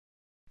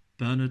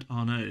Bernard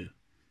Arnault,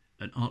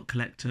 an art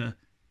collector,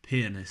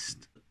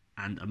 pianist,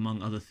 and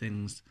among other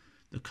things,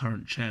 the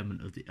current chairman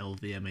of the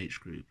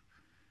LVMH Group,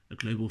 a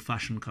global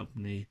fashion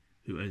company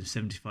who owns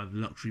 75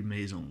 luxury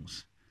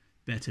maisons,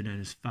 better known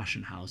as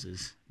fashion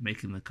houses,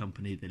 making the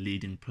company the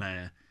leading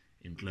player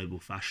in global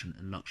fashion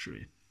and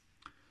luxury.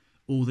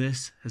 All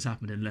this has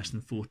happened in less than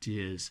 40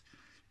 years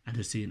and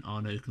has seen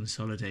Arnault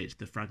consolidate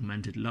the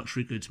fragmented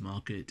luxury goods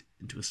market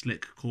into a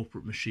slick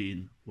corporate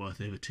machine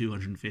worth over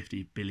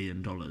 $250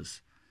 billion.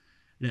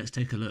 Let's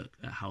take a look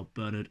at how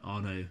Bernard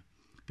Arnault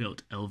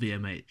built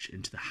LVMH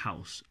into the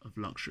house of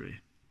luxury.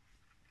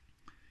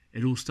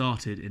 It all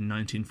started in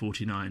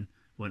 1949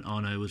 when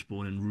Arnault was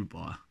born in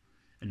Roubaix,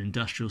 an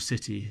industrial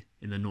city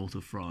in the north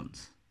of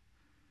France.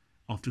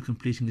 After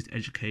completing his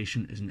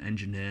education as an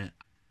engineer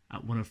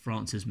at one of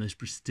France's most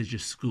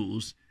prestigious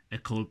schools,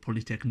 École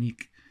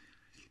Polytechnique,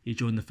 he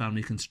joined the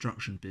family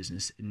construction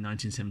business in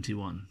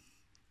 1971,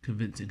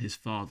 convincing his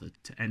father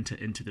to enter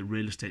into the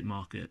real estate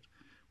market,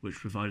 which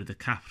provided the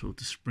capital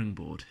to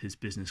springboard his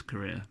business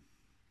career.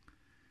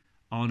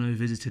 Arnault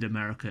visited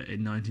America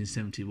in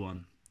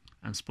 1971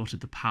 and spotted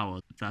the power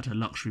that a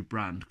luxury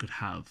brand could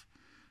have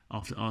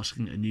after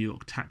asking a New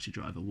York taxi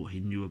driver what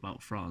he knew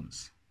about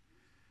France.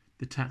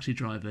 The taxi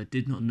driver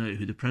did not know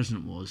who the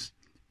president was,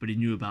 but he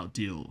knew about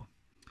Dior,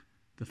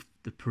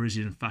 the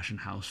Parisian fashion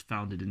house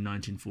founded in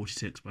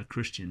 1946 by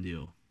Christian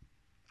Dior.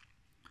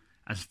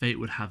 As fate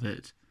would have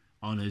it,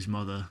 Arnault's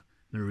mother,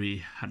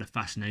 Marie, had a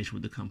fascination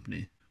with the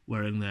company,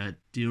 wearing their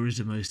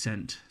Diorismo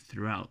scent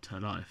throughout her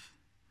life.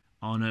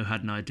 Arnault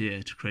had an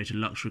idea to create a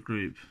luxury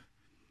group,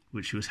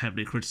 which he was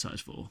heavily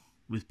criticised for,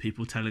 with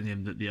people telling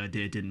him that the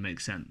idea didn't make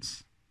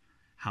sense.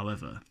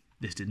 However,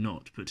 this did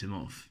not put him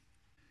off.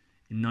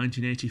 In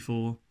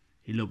 1984,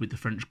 he lobbied the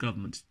French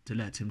government to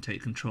let him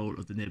take control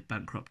of the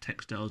near-bankrupt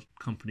textiles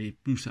company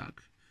Boussac,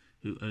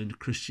 who owned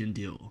Christian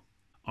Dior.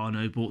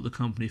 Arnault bought the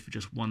company for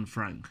just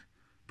 £1,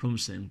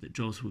 promising that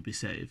jobs would be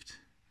saved.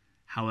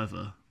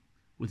 However,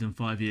 within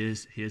 5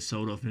 years, he had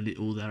sold off nearly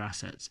all their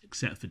assets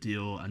except for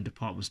Dior and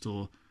department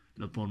store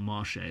Le Bon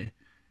Marché,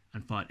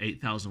 and fired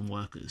 8,000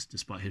 workers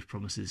despite his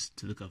promises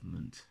to the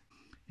government.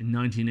 In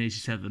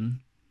 1987,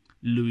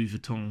 Louis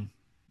Vuitton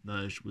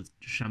merged with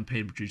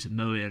champagne producer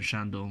Moet &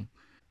 Chandon,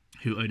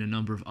 who own a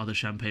number of other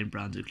champagne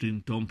brands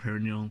including Dom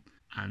Pérignon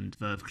and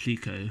Veuve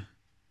Clicquot,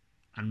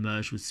 and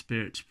merged with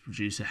spirits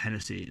producer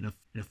Hennessy in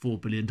a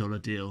 $4 billion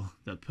deal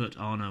that put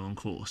Arnault on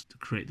course to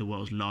create the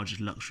world's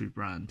largest luxury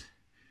brand.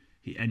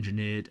 He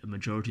engineered a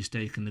majority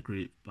stake in the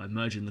group by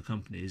merging the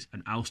companies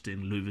and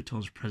ousting Louis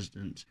Vuitton's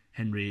president,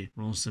 Henri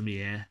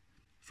Ransommier,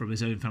 from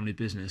his own family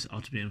business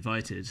after being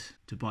invited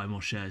to buy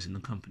more shares in the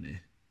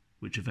company,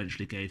 which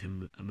eventually gave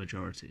him a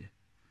majority.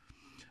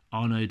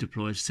 Arnault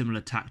deployed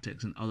similar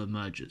tactics in other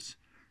mergers,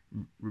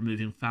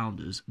 removing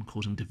founders and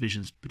causing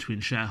divisions between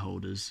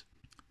shareholders.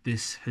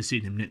 This has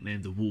seen him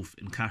nicknamed the Wolf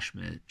in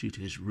Kashmir due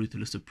to his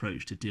ruthless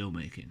approach to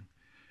deal-making.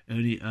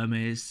 Only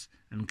Hermes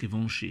and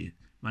Givenchy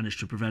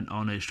managed to prevent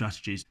Arnault's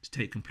strategies to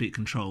take complete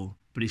control,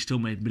 but he still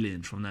made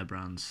millions from their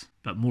brands.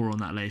 But more on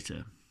that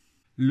later.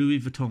 Louis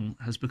Vuitton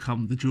has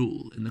become the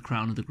jewel in the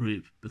crown of the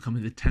group,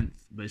 becoming the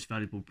 10th most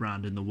valuable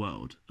brand in the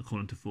world,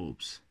 according to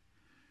Forbes.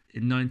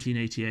 In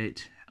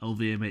 1988,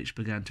 LVMH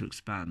began to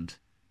expand,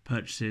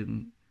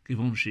 purchasing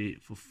Givenchy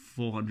for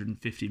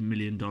 $450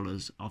 million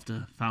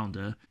after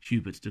founder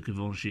Hubert de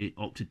Givenchy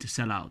opted to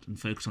sell out and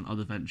focus on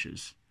other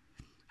ventures.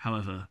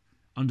 However,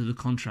 under the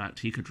contract,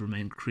 he could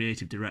remain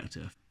creative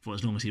director for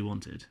as long as he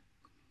wanted.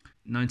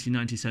 In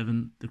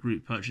 1997, the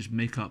group purchased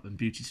makeup and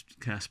beauty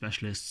care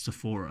specialist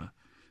Sephora,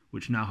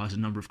 which now has a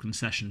number of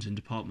concessions in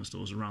department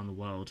stores around the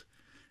world,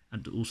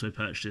 and also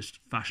purchased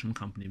fashion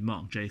company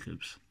Marc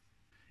Jacobs.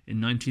 In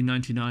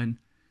 1999,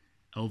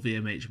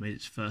 LVMH made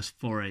its first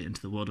foray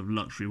into the world of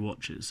luxury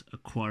watches,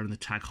 acquiring the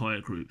Tag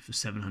Heuer Group for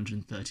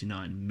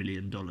 $739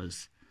 million.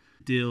 The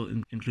deal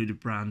included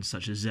brands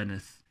such as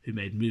Zenith, who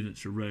made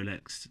movements for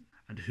Rolex,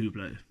 and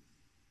Hublot.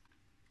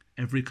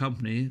 Every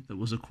company that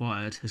was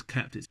acquired has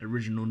kept its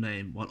original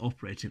name while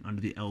operating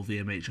under the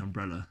LVMH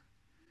umbrella.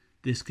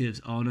 This gives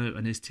Arnault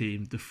and his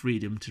team the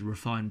freedom to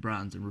refine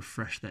brands and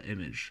refresh their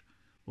image,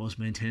 whilst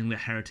maintaining their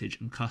heritage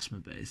and customer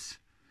base.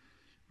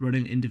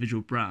 Running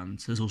individual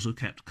brands has also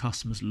kept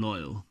customers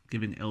loyal,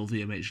 giving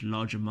LVMH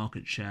larger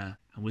market share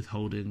and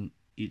withholding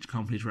each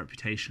company's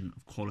reputation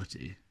of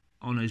quality.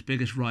 Arnault's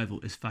biggest rival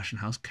is fashion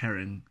house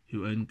Kering,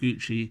 who own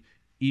Gucci,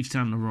 Yves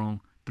Saint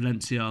Laurent,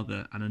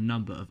 Balenciaga and a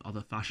number of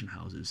other fashion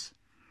houses.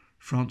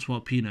 Francois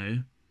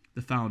Pinault,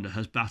 the founder,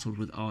 has battled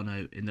with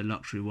Arnault in the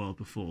luxury world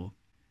before.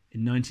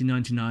 In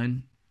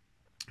 1999,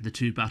 the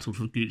two battled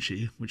for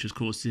Gucci, which has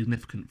caused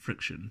significant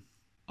friction.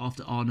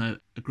 After Arnault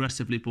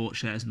aggressively bought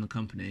shares in the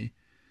company,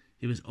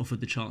 he was offered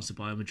the chance to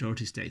buy a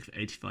majority stake for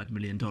 $85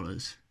 million.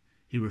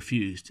 He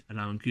refused,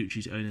 allowing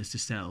Gucci's owners to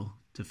sell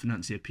to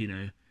financier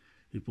Pinault,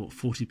 who bought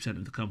 40%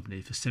 of the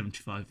company for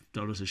 $75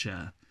 a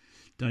share,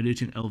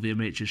 diluting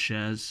LVMH's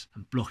shares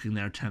and blocking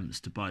their attempts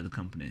to buy the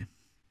company.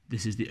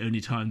 This is the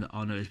only time that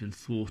Arnault has been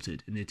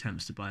thwarted in the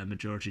attempts to buy a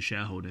majority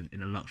shareholding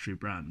in a luxury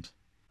brand.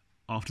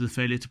 After the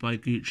failure to buy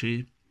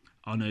Gucci,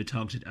 Arnault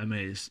targeted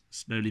Hermes,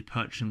 slowly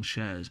purchasing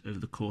shares over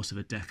the course of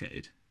a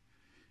decade.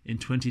 In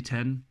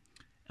 2010,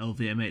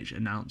 LVMH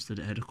announced that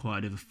it had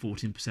acquired over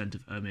 14%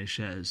 of Hermes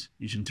shares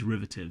using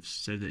derivatives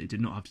so that it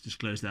did not have to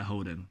disclose their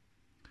holding.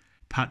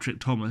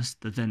 Patrick Thomas,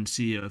 the then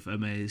CEO of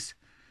Hermes,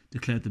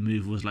 declared the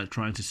move was like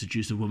trying to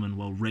seduce a woman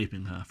while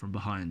raping her from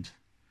behind.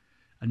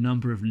 A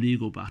number of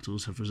legal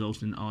battles have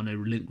resulted in Arnault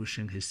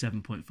relinquishing his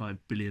 $7.5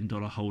 billion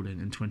holding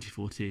in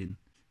 2014.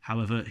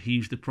 However, he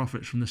used the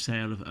profits from the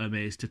sale of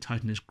Hermes to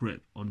tighten his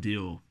grip on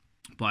Dior,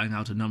 buying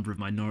out a number of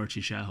minority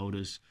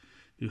shareholders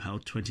who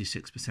held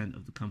 26%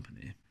 of the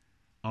company.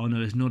 Arnault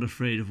is not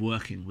afraid of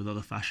working with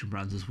other fashion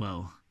brands as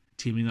well,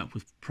 teaming up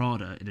with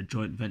Prada in a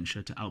joint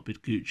venture to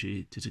outbid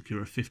Gucci to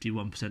secure a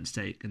 51%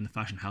 stake in the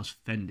fashion house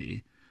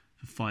Fendi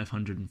for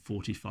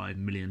 $545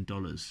 million,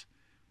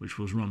 which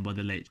was run by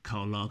the late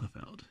Karl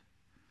Lagerfeld.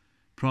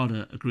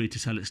 Prada agreed to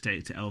sell its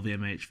stake to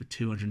LVMH for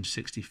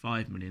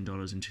 $265 million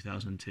in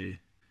 2002.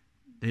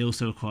 They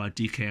also acquired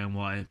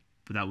DKNY,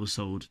 but that was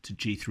sold to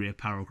G3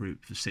 Apparel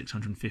Group for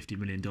 $650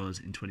 million in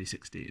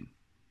 2016.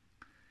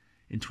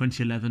 In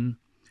 2011,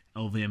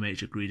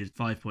 LVMH agreed a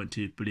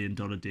 $5.2 billion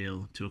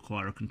deal to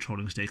acquire a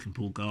controlling stake in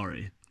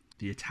Bulgari,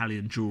 the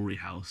Italian jewellery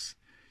house,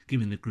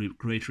 giving the group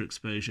greater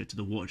exposure to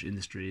the watch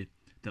industry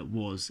that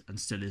was and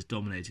still is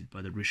dominated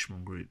by the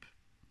Richemont Group.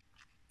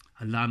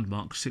 A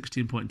landmark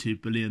 $16.2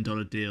 billion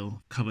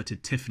deal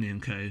coveted Tiffany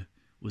 & Co.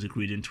 was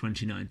agreed in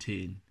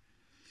 2019,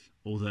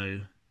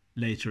 although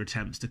later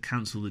attempts to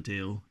cancel the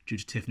deal due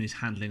to Tiffany's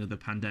handling of the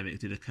pandemic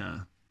did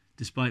occur.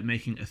 Despite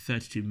making a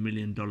 $32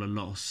 million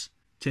loss,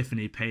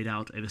 Tiffany paid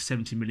out over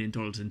 $70 million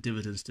in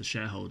dividends to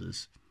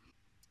shareholders,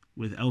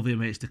 with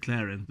LVMH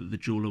declaring that the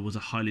jeweller was a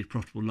highly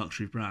profitable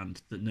luxury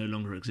brand that no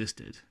longer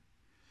existed.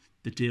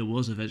 The deal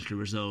was eventually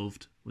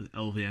resolved, with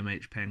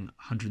LVMH paying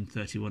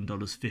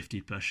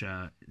 $131.50 per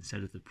share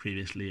instead of the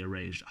previously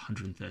arranged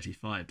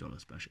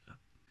 $135 per share.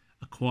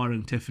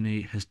 Acquiring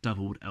Tiffany has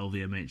doubled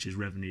LVMH's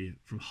revenue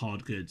from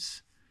hard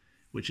goods,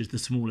 which is the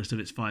smallest of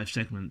its 5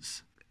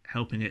 segments,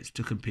 helping it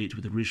to compete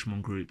with the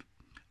Richemont Group,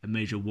 a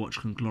major watch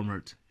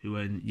conglomerate who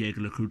own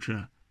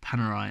Jaeger-LeCoultre,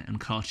 Panerai and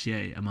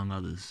Cartier, among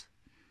others.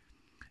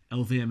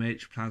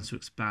 LVMH plans to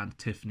expand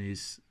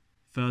Tiffany's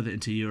further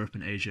into Europe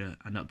and Asia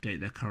and update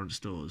their current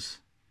stores.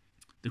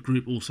 The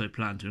group also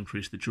planned to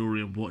increase the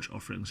jewellery and watch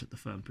offerings that the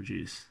firm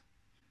produce.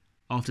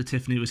 After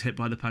Tiffany was hit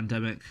by the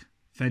pandemic,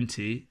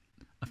 Fenty,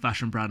 a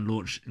fashion brand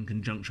launched in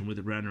conjunction with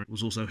the Renner,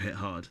 was also hit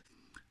hard.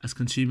 As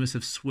consumers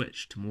have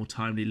switched to more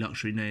timely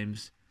luxury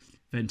names,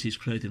 Fenty's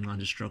clothing line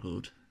has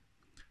struggled.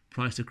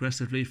 Priced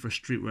aggressively for a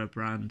streetwear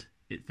brand,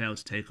 it failed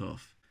to take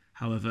off.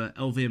 However,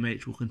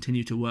 LVMH will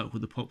continue to work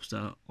with the pop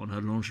star on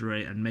her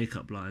lingerie and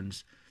makeup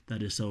lines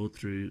that is sold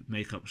through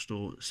makeup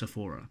store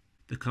Sephora.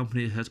 The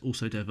company has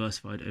also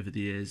diversified over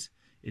the years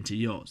into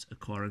yachts,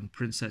 acquiring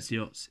Princess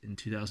Yachts in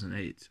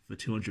 2008 for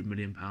 £200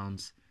 million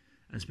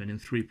and spending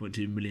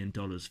 $3.2 million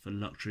for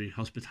luxury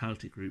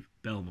hospitality group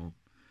Belmont,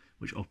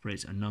 which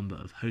operates a number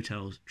of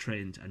hotels,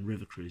 trains and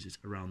river cruises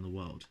around the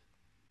world.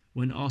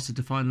 When asked to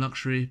define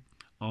luxury,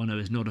 Arnault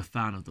is not a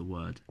fan of the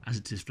word, as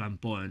it is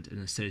flamboyant and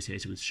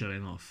associated with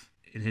showing off.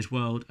 In his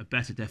world, a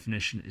better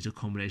definition is a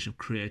combination of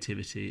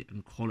creativity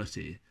and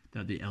quality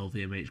that the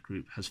LVMH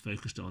Group has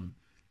focused on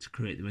to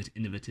create the most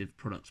innovative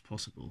products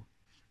possible.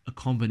 A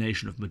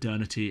combination of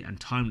modernity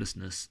and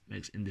timelessness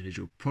makes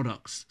individual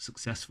products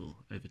successful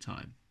over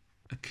time.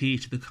 A key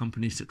to the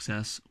company's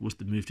success was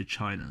the move to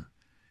China,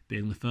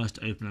 being the first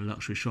to open a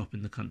luxury shop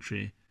in the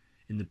country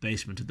in the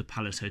basement of the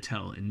Palace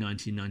Hotel in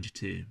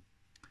 1992.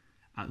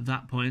 At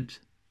that point,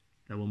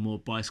 there were more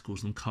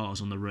bicycles than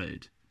cars on the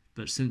road,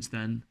 but since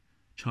then,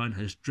 China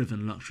has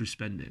driven luxury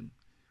spending,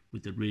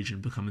 with the region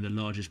becoming the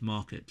largest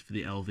market for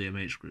the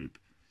LVMH Group,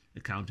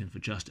 accounting for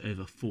just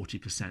over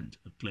 40%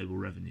 of global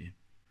revenue.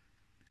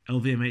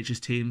 LVMH's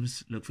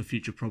teams look for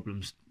future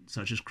problems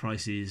such as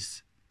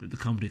crises that the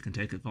company can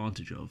take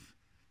advantage of.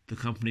 The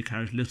company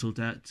carries little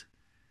debt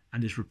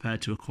and is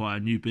prepared to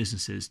acquire new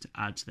businesses to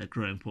add to their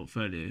growing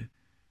portfolio.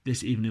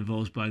 This even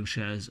involves buying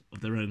shares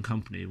of their own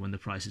company when the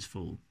prices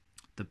fall.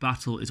 The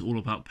battle is all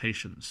about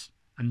patience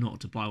and not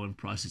to buy when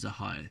prices are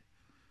high.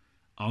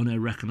 Arnault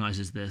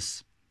recognises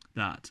this,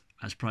 that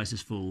as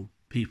prices fall,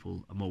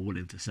 people are more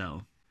willing to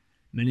sell.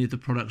 Many of the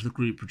products the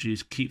group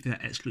produce keep their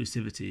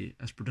exclusivity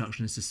as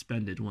production is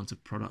suspended once a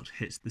product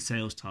hits the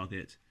sales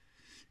target,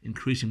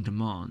 increasing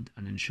demand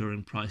and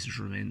ensuring prices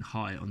remain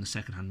high on the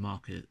second-hand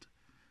market,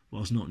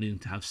 whilst not needing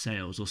to have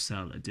sales or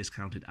sell at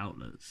discounted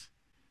outlets.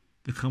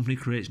 The company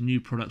creates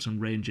new products and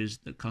ranges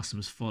that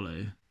customers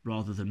follow,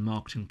 rather than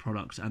marketing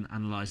products and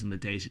analysing the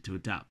data to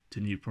adapt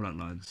to new product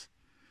lines.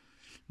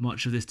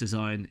 Much of this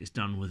design is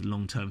done with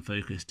long-term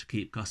focus to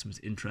keep customers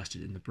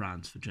interested in the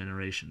brands for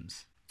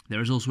generations.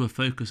 There is also a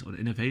focus on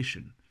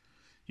innovation,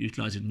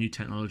 utilising new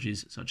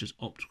technologies such as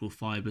optical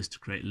fibres to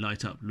create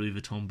light-up Louis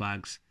Vuitton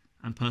bags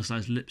and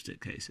personalised lipstick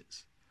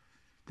cases.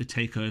 The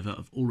takeover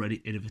of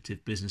already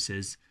innovative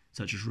businesses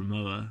such as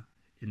Rimowa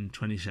in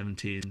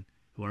 2017,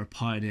 who who are a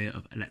pioneer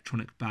of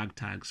electronic bag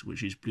tags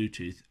which use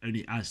Bluetooth,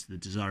 only adds to the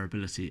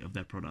desirability of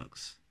their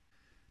products.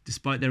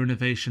 Despite their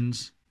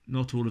innovations,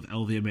 not all of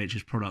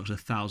LVMH's products are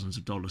thousands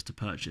of dollars to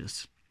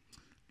purchase.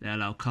 They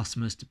allow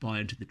customers to buy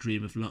into the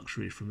dream of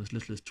luxury from as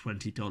little as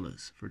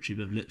 $20 for a tube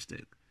of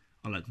lipstick,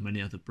 unlike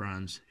many other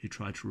brands who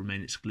try to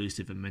remain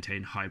exclusive and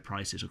maintain high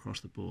prices across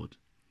the board.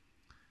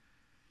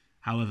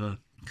 However,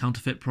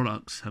 counterfeit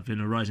products have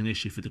been a rising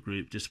issue for the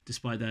group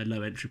despite their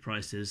low entry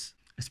prices,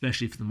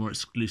 especially for the more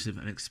exclusive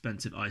and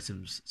expensive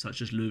items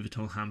such as Louis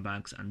Vuitton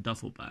handbags and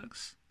duffel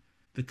bags.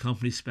 The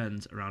company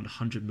spends around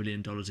 $100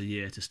 million a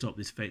year to stop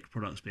these fake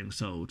products being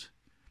sold,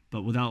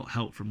 but without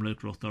help from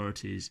local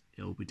authorities,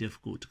 it will be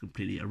difficult to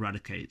completely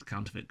eradicate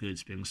counterfeit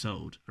goods being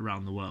sold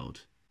around the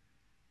world.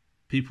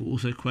 People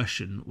also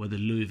question whether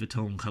Louis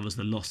Vuitton covers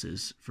the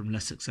losses from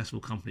less successful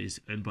companies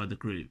owned by the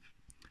group,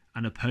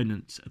 and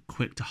opponents are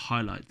quick to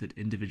highlight that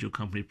individual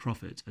company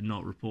profits are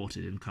not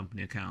reported in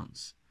company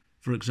accounts.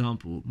 For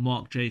example,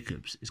 Marc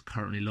Jacobs is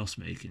currently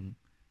loss-making,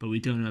 but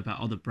we don't know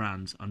about other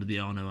brands under the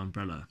Arnault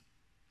umbrella.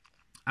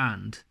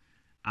 And,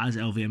 as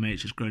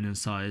LVMH has grown in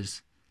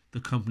size, the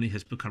company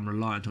has become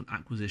reliant on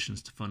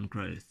acquisitions to fund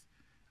growth,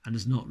 and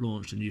has not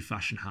launched a new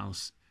fashion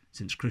house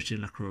since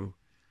Christian Lacroix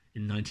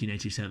in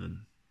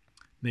 1987.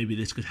 Maybe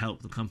this could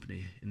help the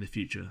company in the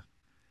future.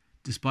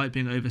 Despite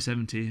being over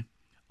 70,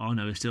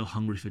 Arnault is still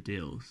hungry for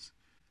deals,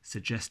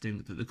 suggesting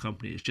that the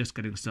company is just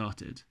getting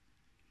started.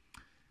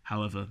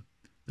 However,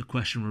 the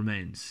question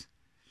remains,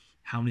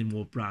 how many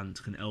more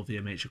brands can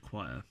LVMH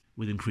acquire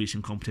with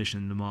increasing competition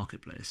in the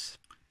marketplace?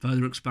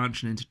 Further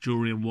expansion into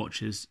jewellery and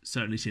watches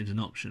certainly seems an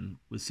option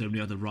with so many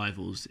other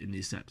rivals in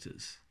these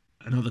sectors.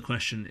 Another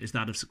question is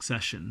that of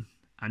succession,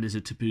 and is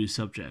a taboo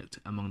subject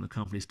among the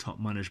company's top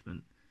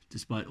management,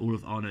 despite all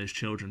of Arnault's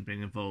children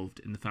being involved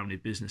in the family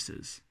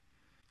businesses.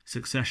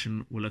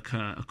 Succession will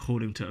occur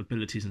according to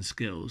abilities and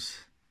skills,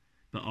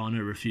 but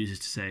Arnault refuses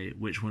to say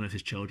which one of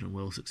his children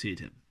will succeed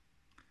him.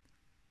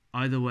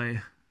 Either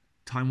way,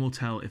 time will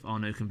tell if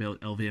Arnault can build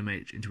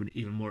LVMH into an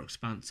even more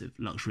expansive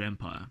luxury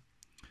empire.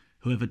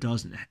 Whoever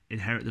does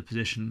inherit the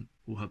position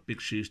will have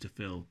big shoes to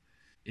fill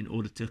in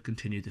order to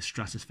continue the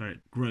stratospheric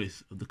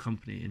growth of the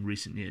company in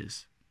recent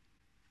years.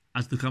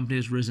 As the company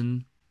has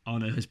risen,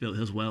 Arnault has built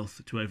his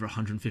wealth to over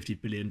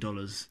 $150 billion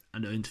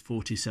and owns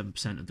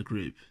 47% of the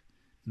group,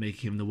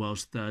 making him the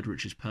world's third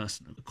richest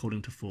person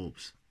according to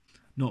Forbes.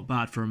 Not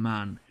bad for a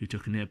man who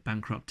took a near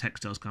bankrupt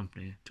textiles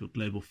company to a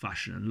global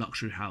fashion and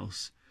luxury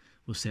house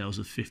with sales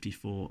of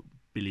 $54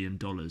 billion in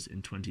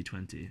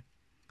 2020.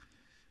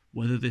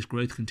 Whether this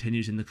growth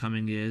continues in the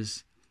coming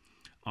years,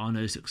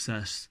 Arnault's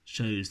success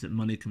shows that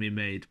money can be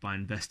made by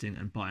investing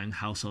and buying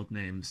household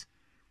names,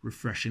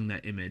 refreshing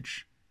their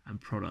image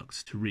and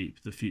products to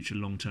reap the future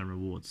long-term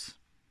rewards.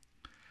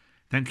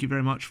 Thank you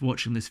very much for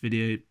watching this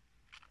video.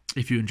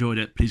 If you enjoyed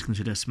it, please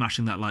consider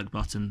smashing that like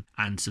button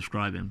and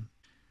subscribing.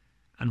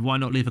 And why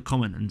not leave a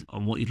comment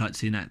on what you'd like to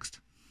see next?